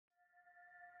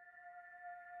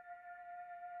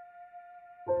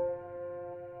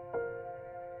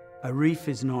A reef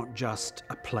is not just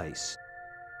a place,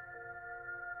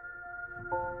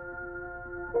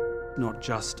 not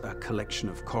just a collection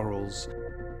of corals,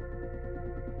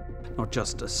 not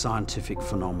just a scientific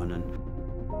phenomenon.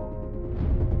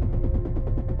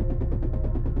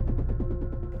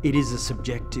 It is a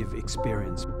subjective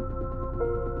experience,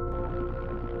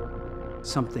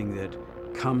 something that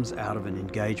comes out of an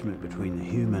engagement between the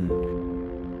human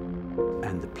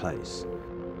and the place.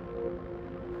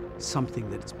 Something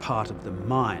that's part of the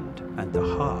mind and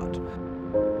the heart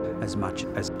as much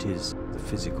as it is the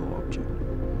physical object.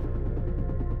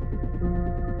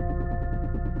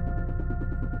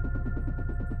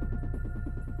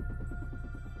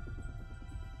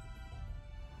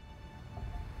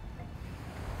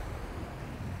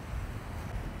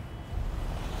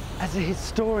 As a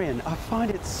historian, I find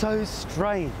it so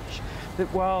strange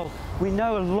that while we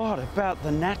know a lot about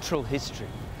the natural history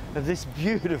of this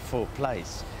beautiful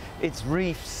place, its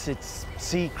reefs, its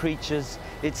sea creatures,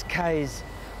 its cays,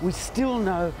 we still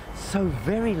know so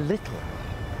very little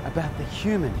about the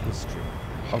human history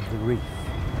of the reef.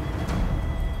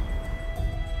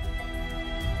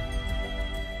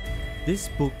 This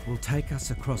book will take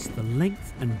us across the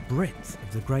length and breadth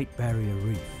of the Great Barrier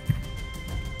Reef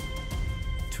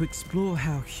to explore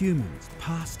how humans,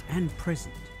 past and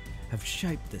present, have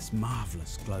shaped this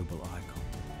marvellous global icon,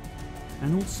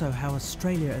 and also how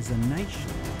Australia as a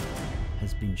nation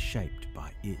has been shaped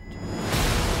by it.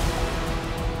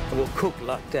 Well, Cook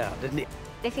lucked out, didn't he?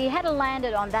 If he had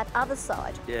landed on that other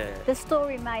side, the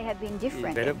story may have been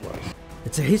different. I bet it was.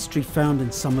 It's a history found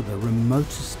in some of the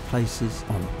remotest places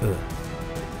on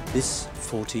Earth. This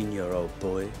 14-year-old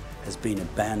boy has been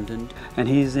abandoned, and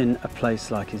he's in a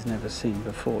place like he's never seen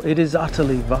before. It is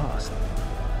utterly vast.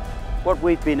 What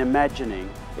we've been imagining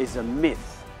is a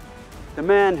myth. The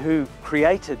man who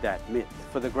created that myth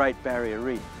for the Great Barrier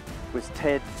Reef was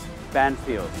Ted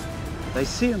Banfield. They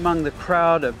see among the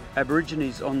crowd of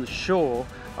Aborigines on the shore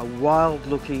a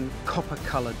wild-looking,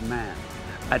 copper-coloured man.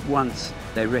 At once,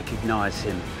 they recognise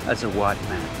him as a white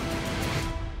man.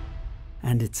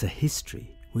 And it's a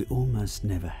history we almost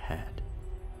never had.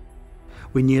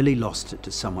 We nearly lost it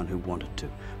to someone who wanted to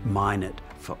mine it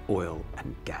for oil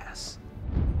and gas.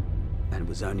 And it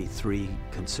was only 3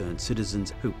 concerned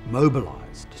citizens who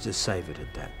mobilised to save it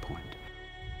at that point.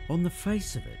 On the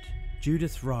face of it,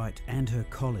 Judith Wright and her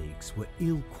colleagues were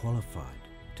ill-qualified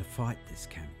to fight this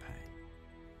campaign.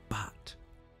 But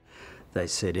they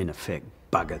said, in effect,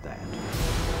 bugger that.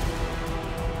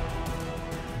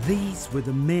 These were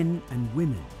the men and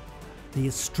women, the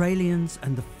Australians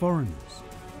and the foreigners,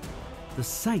 the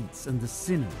saints and the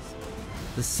sinners,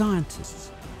 the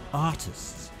scientists,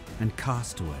 artists and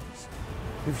castaways,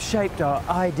 who've shaped our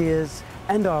ideas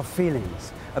and our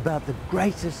feelings about the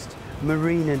greatest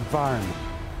marine environment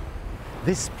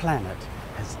this planet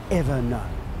has ever known.